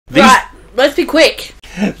Right, let's be quick.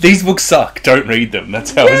 These books suck. Don't read them.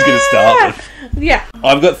 That's how I was going to start with. Yeah.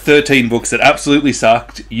 I've got 13 books that absolutely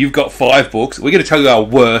sucked. You've got 5 books. We're going to tell you our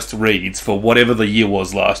worst reads for whatever the year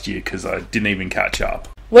was last year, because I didn't even catch up.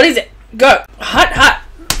 What is it? Go. Hot.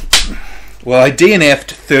 Well, I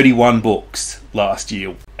DNF'd 31 books last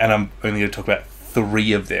year, and I'm only going to talk about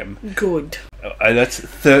 3 of them. Good. That's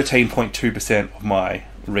 13.2% of my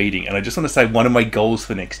reading. And I just want to say one of my goals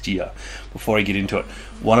for next year, before I get into it,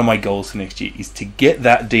 one of my goals for next year is to get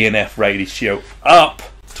that DNF ratio up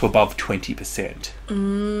to above 20%.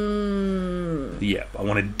 Yeah, I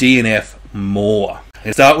want to DNF more.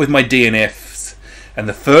 I'll start with my DNFs. And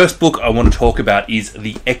the first book I want to talk about is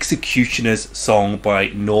The Executioner's Song by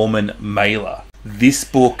Norman Mailer. This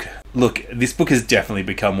book has definitely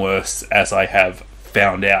become worse as I have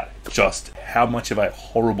found out just how much of a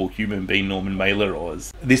horrible human being Norman Mailer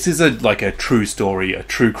was. This is a true story, a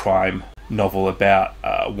true crime novel about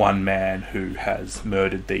one man who has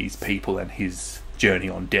murdered these people and his journey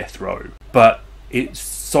on death row. But it's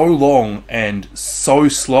so long and so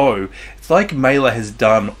slow. It's like Mailer has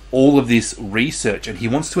done all of this research and he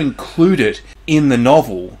wants to include it in the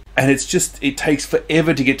novel, and it takes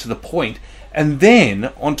forever to get to the point. And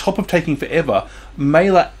then, on top of taking forever,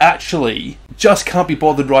 Mailer actually just can't be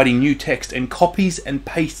bothered writing new text and copies and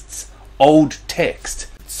pastes old text.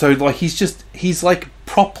 So he's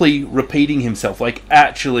properly repeating himself,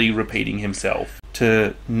 actually repeating himself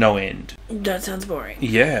to no end. That sounds boring.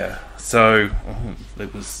 Yeah. So,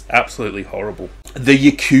 it was absolutely horrible. The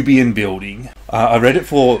Yacoubian building. I read it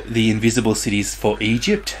for The Invisible Cities for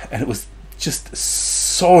Egypt, and it was just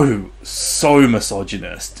so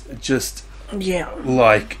misogynist. Just... yeah.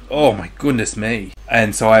 Oh my goodness me.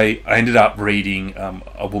 And so I ended up reading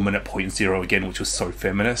A Woman at Point Zero again, which was so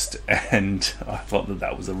feminist, and I thought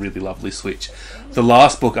that was a really lovely switch. The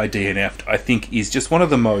last book I DNF'd, I think, is just one of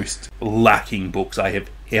the most lacking books I have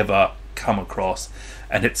ever come across,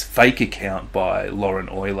 and it's Fake Account by Lauren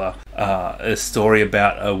Oyler. A story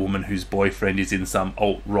about a woman whose boyfriend is in some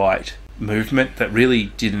alt-right movement that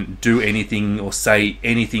really didn't do anything or say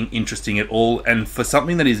anything interesting at all, and for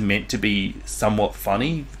something that is meant to be somewhat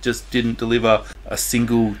funny, just didn't deliver a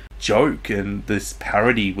single joke, and this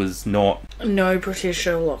parody was not... No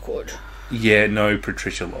Patricia Lockwood. Yeah, no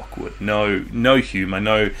Patricia Lockwood. No humour,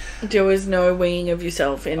 no... There was no winging of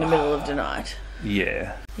yourself in the middle of the night.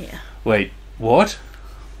 Yeah. Yeah. Wait, what?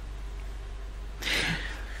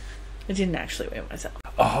 I didn't actually wing myself.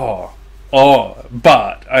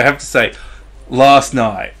 But I have to say, last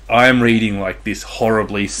night I am reading this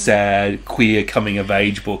horribly sad queer coming of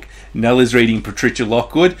age book. Nelle is reading Patricia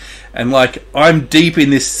Lockwood, and I'm deep in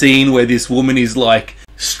this scene where this woman is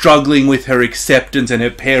struggling with her acceptance and her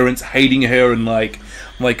parents hating her, and I'm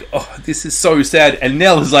like, oh, this is so sad. And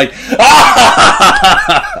Nelle is like,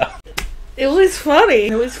 ah! It was funny.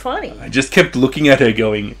 I just kept looking at her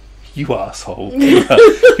going, you asshole. You're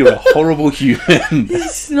a horrible human.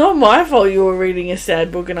 It's not my fault you were reading a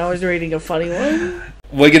sad book and I was reading a funny one.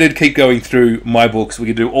 We're going to keep going through my books. We're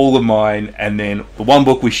going to do all of mine, and then the one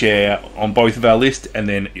book we share on both of our list, and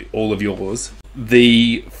then all of yours.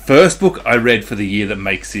 The first book I read for the year that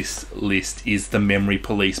makes this list is The Memory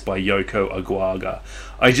Police by Yoko Aguaga.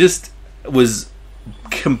 I just was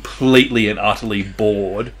completely and utterly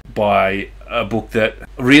bored by a book that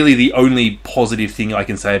really the only positive thing I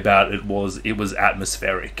can say about it was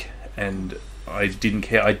atmospheric, and I didn't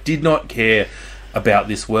care. I did not care about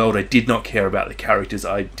this world. I did not care about the characters.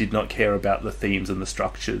 I did not care about the themes and the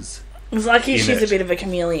structures. It's lucky she's a bit of a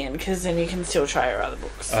chameleon, because then you can still try her other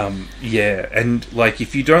books. Yeah, and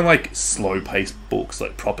if you don't like slow-paced books,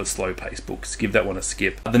 proper slow-paced books, give that one a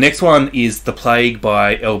skip. The next one is The Plague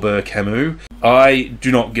by Albert Camus. I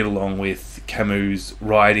do not get along with Camus'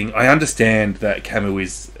 writing. I understand that Camus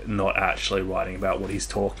is not actually writing about what he's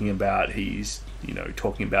talking about. He's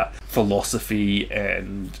talking about philosophy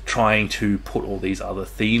and trying to put all these other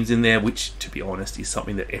themes in there, which, to be honest, is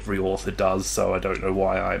something that every author does, so I don't know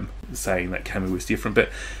why I'm saying that Camus is different. But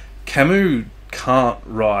Camus can't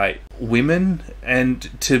write women, and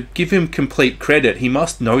to give him complete credit, he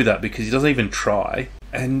must know that, because he doesn't even try.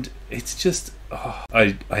 And it's just...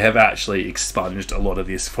 I have actually expunged a lot of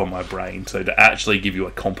this from my brain, so to actually give you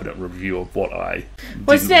a competent review of what I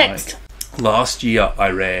What's next? Last year I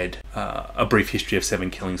read A Brief History of Seven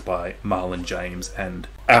Killings by Marlon James, and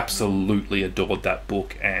absolutely adored that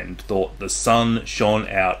book and thought the sun shone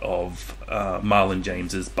out of Marlon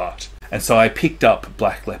James's butt. And so I picked up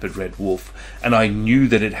Black Leopard, Red Wolf, and I knew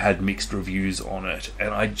that it had mixed reviews on it,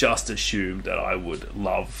 and I just assumed that I would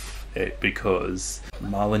love it because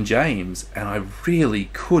Marlon James, and I really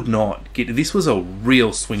could not get... This was a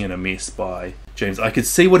real swing and a miss by James. I could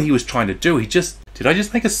see what he was trying to do. Did I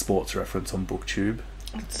just make a sports reference on BookTube?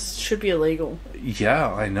 It should be illegal.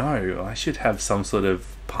 Yeah, I know. I should have some sort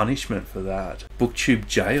of punishment for that. BookTube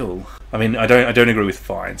jail. I mean, I don't agree with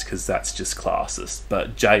fines because that's just classist.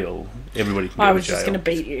 But jail, everybody can go to jail. I was just going to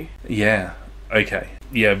beat you. Yeah. Okay.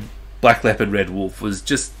 Yeah. Black Leopard, Red Wolf was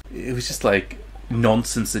just... It was just like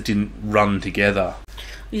nonsense that didn't run together.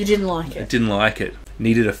 You didn't like it. I didn't like it.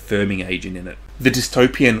 Needed a firming agent in it. The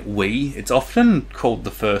dystopian we, it's often called the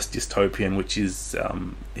first dystopian, which is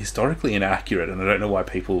historically inaccurate, and I don't know why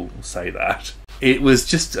people say that. It was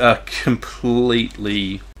just a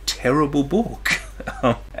completely terrible book.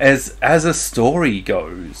 As a story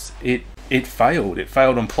goes, it failed. It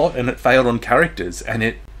failed on plot and it failed on characters, and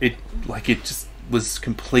it just was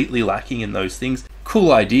completely lacking in those things.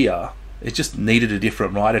 Cool idea. It just needed a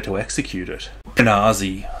different writer to execute it.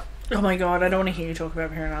 Piranesi. Oh my god, I don't want to hear you talk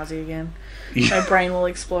about Piranesi again. My brain will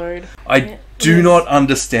explode. I do not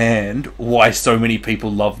understand why so many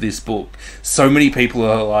people love this book. So many people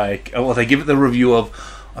are like, well, they give it the review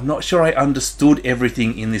of, I'm not sure I understood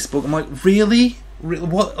everything in this book. I'm like, really?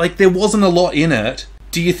 What? Like, there wasn't a lot in it.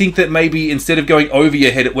 Do you think that maybe instead of going over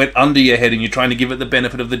your head, it went under your head and you're trying to give it the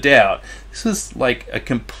benefit of the doubt? This was like a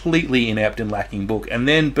completely inept and lacking book. And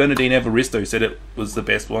then Bernardine Evaristo said it was the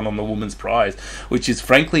best one on the Woman's Prize, which is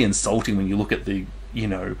frankly insulting when you look at the,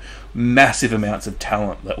 massive amounts of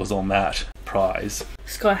talent that was on that prize.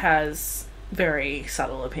 Scott has very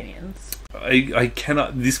subtle opinions. I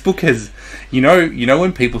cannot... This book has... You know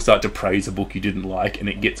when people start to praise a book you didn't like and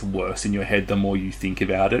it gets worse in your head the more you think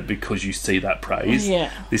about it because you see that praise? Yeah.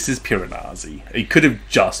 This is Piranesi. It could have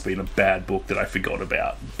just been a bad book that I forgot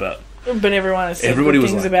about, but everyone has said good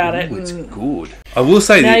things about it. It's good. I will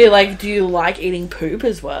say now you're like, do you like eating poop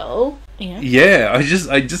as well? Yeah. Yeah, I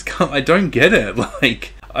just can't... I don't get it.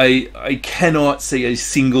 Like, I cannot see a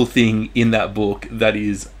single thing in that book that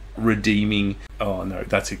is redeeming. Oh no,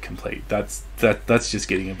 that's incomplete. That's just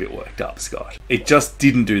getting a bit worked up, Scott. It just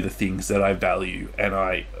didn't do the things that I value,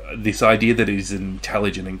 and this idea that it is an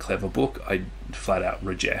intelligent and clever book, I flat out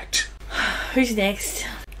reject. Who's next?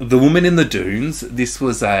 The Woman in the Dunes. This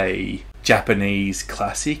was a Japanese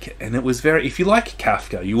classic, and it was very... If you like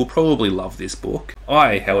Kafka, you will probably love this book.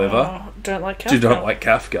 I, however, don't like Kafka. Do not like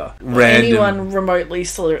Kafka. Anyone remotely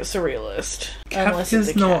surrealist.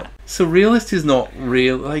 Kafka's not... Surrealist is not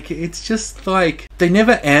real. Like, it's just like... They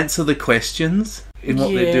never answer the questions in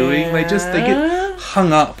what they're doing. They get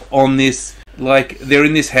hung up on this... Like, they're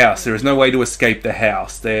in this house. There is no way to escape the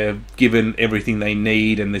house. They're given everything they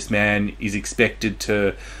need, and this man is expected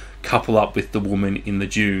to couple up with the woman in the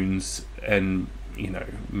dunes and,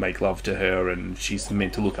 make love to her, and she's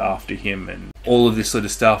meant to look after him and all of this sort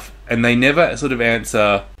of stuff. And they never sort of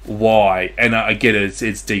answer why. And I get it.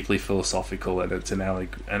 It's deeply philosophical, and it's an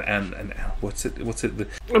what's it?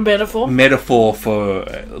 A metaphor? Metaphor for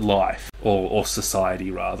life or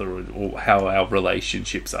society, rather, or how our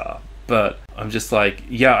relationships are. But I'm just like,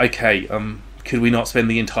 yeah, okay, could we not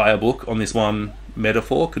spend the entire book on this one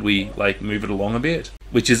metaphor? Could we, move it along a bit?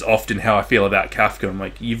 Which is often how I feel about Kafka. I'm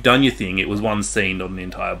like, you've done your thing. It was one scene, not an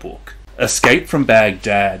entire book. Escape from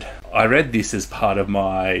Baghdad. I read this as part of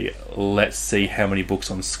my let's see how many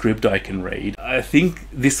books on Scribd I can read. I think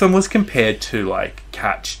this one was compared to,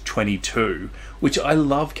 Catch-22, which I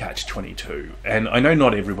love Catch-22. And I know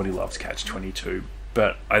not everybody loves Catch-22,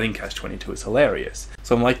 but I think Catch-22 is hilarious.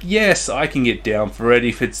 So I'm like, yes, I can get down for it.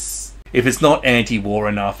 If it's not anti-war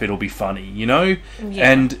enough, it'll be funny, Yeah.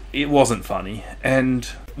 And it wasn't funny. And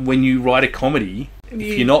when you write a comedy,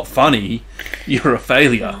 if you're not funny, you're a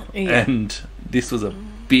failure. Yeah. And this was a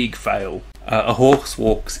big fail. A Horse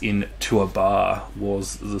Walks Into a Bar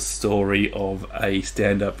was the story of a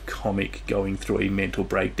stand-up comic going through a mental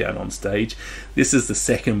breakdown on stage. This is the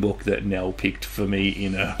second book that Nelle picked for me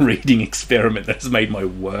in a reading experiment that has made my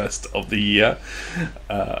worst of the year.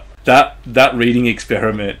 That reading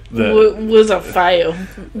experiment was a fail,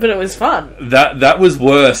 but it was fun. That was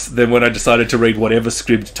worse than when I decided to read whatever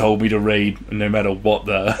Scribd told me to read, no matter what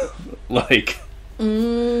the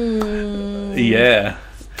Yeah.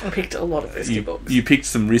 I picked a lot of risky books. You picked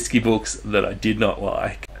some risky books that I did not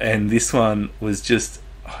like. And this one was just...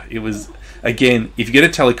 It was... Again, if you're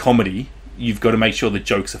going to tell a comedy, you've got to make sure the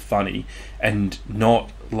jokes are funny and not,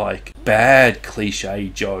 bad cliche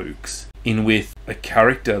jokes in with a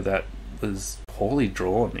character that was poorly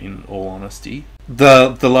drawn, in all honesty.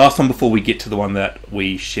 The last one before we get to the one that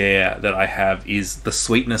we share that I have is The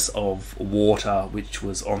Sweetness of Water, which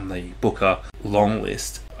was on the Booker long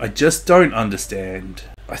list. I just don't understand...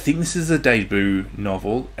 I think this is a debut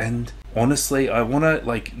novel, and honestly, I want to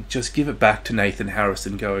like just give it back to Nathan Harris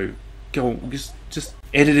and go, just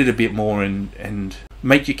edit it a bit more and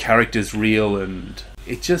make your characters real. And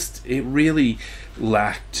it really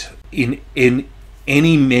lacked in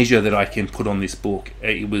any measure that I can put on this book.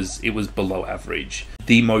 It was below average.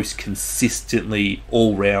 The most consistently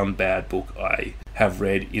all-round bad book I have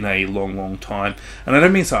read in a long time. And I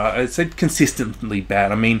don't mean so, I said consistently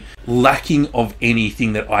bad. I mean lacking of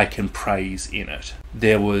anything that I can praise in it.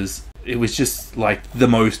 It was just like the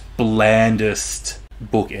most blandest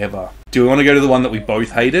book ever. Do we want to go to the one that we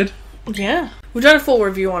both hated? Yeah. We've done a full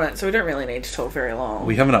review on it, so we don't really need to talk very long.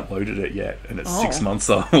 We haven't uploaded it yet, and it's 6 months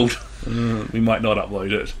old. We might not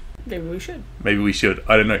upload it. Maybe we should.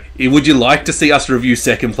 I don't know. Would you like to see us review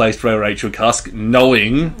second place for Rachel Cusk,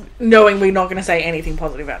 knowing we're not going to say anything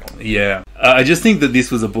positive at all? Yeah. I just think that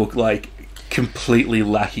this was a book, like, completely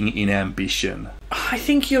lacking in ambition. I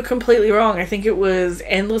think you're completely wrong. I think it was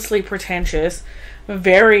endlessly pretentious,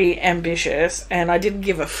 very ambitious, and I didn't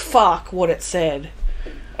give a fuck what it said.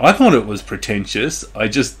 I thought it was pretentious. I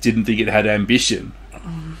just didn't think it had ambition.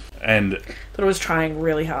 And thought it was trying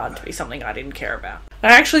really hard to be something I didn't care about.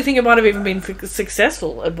 I actually think it might have even been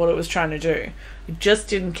successful at what it was trying to do. It just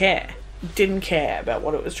didn't care. It didn't care about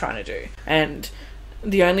what it was trying to do. And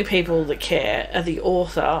the only people that care are the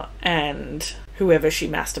author and whoever she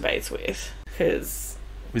masturbates with. Because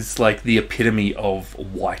it's like the epitome of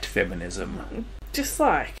white feminism. Just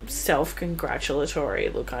like self-congratulatory.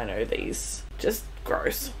 Look, I know these. Just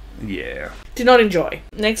gross. Yeah. Did not enjoy.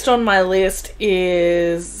 Next on my list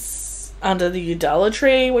is Under the Udalla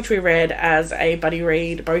Tree, which we read as a buddy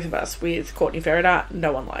read, both of us, with Courtney Ferrider.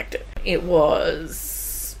 No one liked it. It was...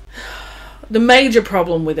 The major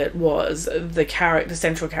problem with it was the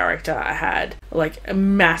central character had like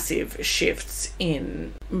massive shifts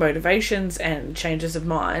in motivations and changes of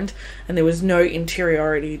mind, and there was no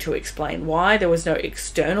interiority to explain why. There was no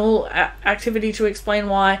external activity to explain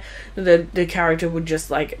why. The character would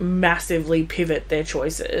just like massively pivot their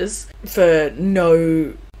choices for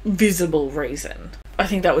no visible reason. I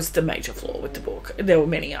think that was the major flaw with the book. There were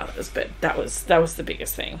many others, but that was the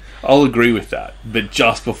biggest thing. I'll agree with that. But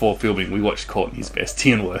just before filming, we watched Courtney's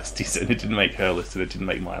Bestie and Worsties, and it didn't make her list, and it didn't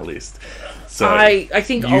make my list. So I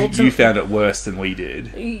think you found it worse than we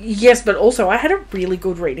did. Yes, but also I had a really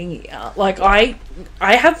good reading year. Like I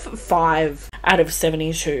have 5 out of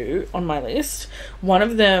 72 on my list. One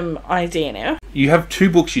of them I DNF. You have 2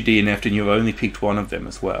 books you DNF'd, and you've only picked one of them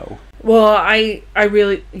as well. Well, I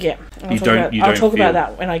really, yeah. I'll talk about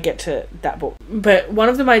that when I get to that book. But one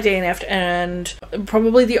of them I DNF'd, and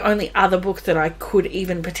probably the only other book that I could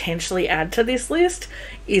even potentially add to this list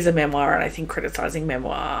is a memoir, and I think criticising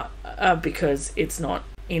memoir because it's not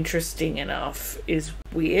interesting enough is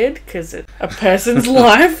weird, because it's a person's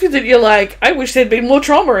life that you're like, I wish there'd been more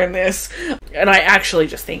trauma in this. And I actually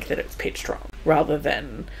just think that it's pitched wrong, rather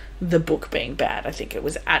than the book being bad. I think it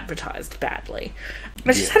was advertised badly.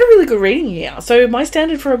 I just had a really good reading year. So my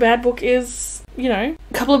standard for a bad book is, a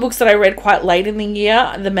couple of books that I read quite late in the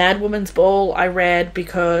year. The Mad Woman's Ball I read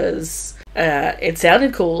because it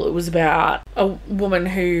sounded cool. It was about a woman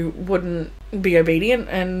who wouldn't be obedient,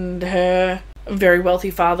 and her very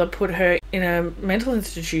wealthy father put her in a mental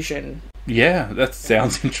institution. Yeah, that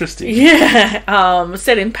sounds interesting. Yeah.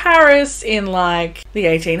 Set in Paris in like the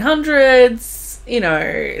 1800s.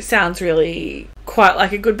 Sounds really quite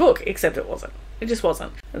like a good book, except it wasn't. It just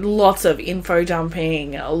wasn't. Lots of info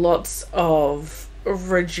dumping, lots of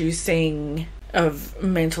reducing of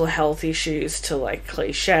mental health issues to like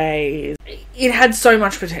cliches. It had so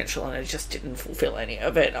much potential, and it just didn't fulfill any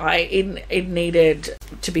of it. It needed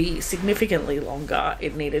to be significantly longer.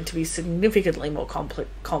 It needed to be significantly more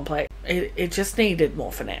complex. It just needed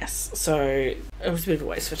more finesse. So it was a bit of a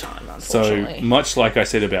waste of time, unfortunately. So much like I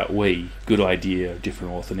said about good idea,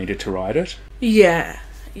 different author needed to write it. Yeah.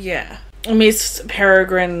 Miss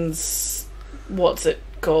Peregrine's, what's it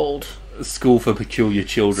called? School for Peculiar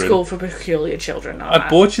Children. School for Peculiar Children. I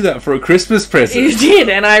bought you that for a Christmas present. You did,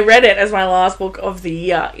 and I read it as my last book of the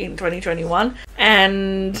year in 2021,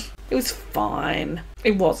 and it was fine.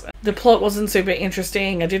 It wasn't. The plot wasn't super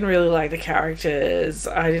interesting. I didn't really like the characters.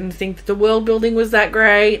 I didn't think that the world building was that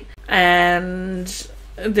great, and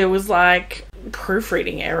there was like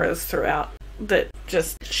proofreading errors throughout that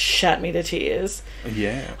just shat me to tears.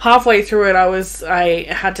 Yeah. Halfway through it, I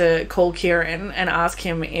had to call Kieran and ask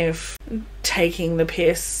him if taking the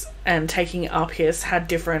piss and taking a piss had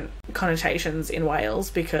different connotations in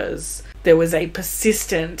Wales, because there was a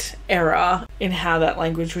persistent error in how that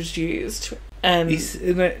language was used. And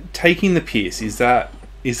taking the piss, is that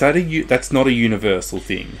Is that that's not a universal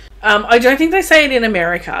thing? I don't think they say it in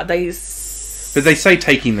America. But they say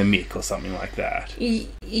taking the mick or something like that.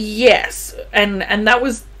 Yes, and that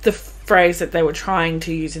was the phrase that they were trying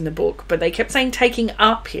to use in the book, but they kept saying taking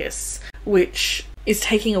a piss, which is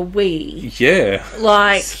taking a wee. Yeah.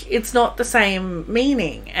 Like, it's not the same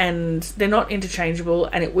meaning, and they're not interchangeable,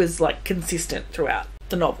 and it was, like, consistent throughout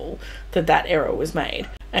the novel that error was made.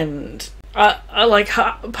 And I like,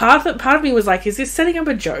 part of me was like, is this setting up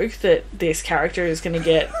a joke that this character is going to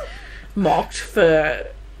get mocked for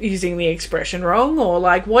using the expression wrong, or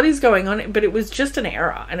like, what is going on? But it was just an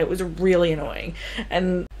error, and it was really annoying.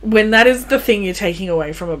 And when that is the thing you're taking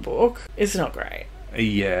away from a book, it's not great.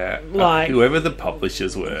 Yeah, like whoever the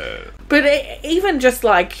publishers were. But even just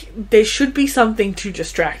like, there should be something to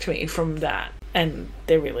distract me from that, and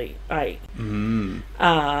they're really and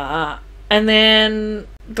then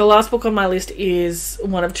the last book on my list is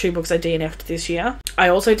one of 2 books I DNF'd this year. I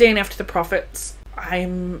also DNF'd The Prophets. I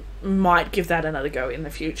might give that another go in the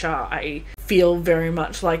future. I feel very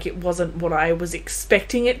much like it wasn't what I was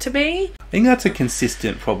expecting it to be. I think that's a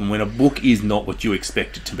consistent problem. When a book is not what you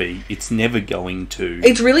expect it to be, it's never going to.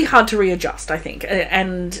 It's really hard to readjust, I think.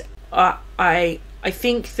 And I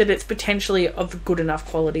think that it's potentially of good enough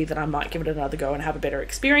quality that I might give it another go and have a better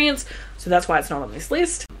experience. So that's why it's not on this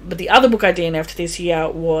list. But the other book I DNF'd this year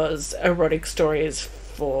was Erotic Stories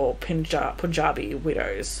for Punjabi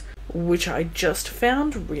Widows, which I just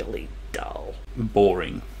found really dull.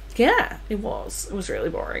 Boring. Yeah, it was. It was really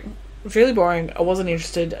boring. It was really boring. I wasn't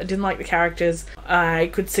interested. I didn't like the characters. I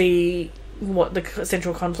could see what the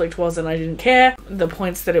central conflict was, and I didn't care. The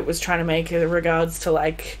points that it was trying to make in regards to,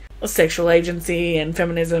 like, sexual agency and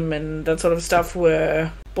feminism and that sort of stuff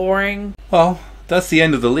were boring. Well, that's the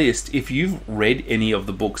end of the list. If you've read any of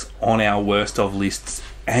the books on our worst of lists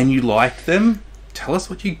and you like them, tell us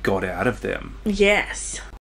what you got out of them. Yes.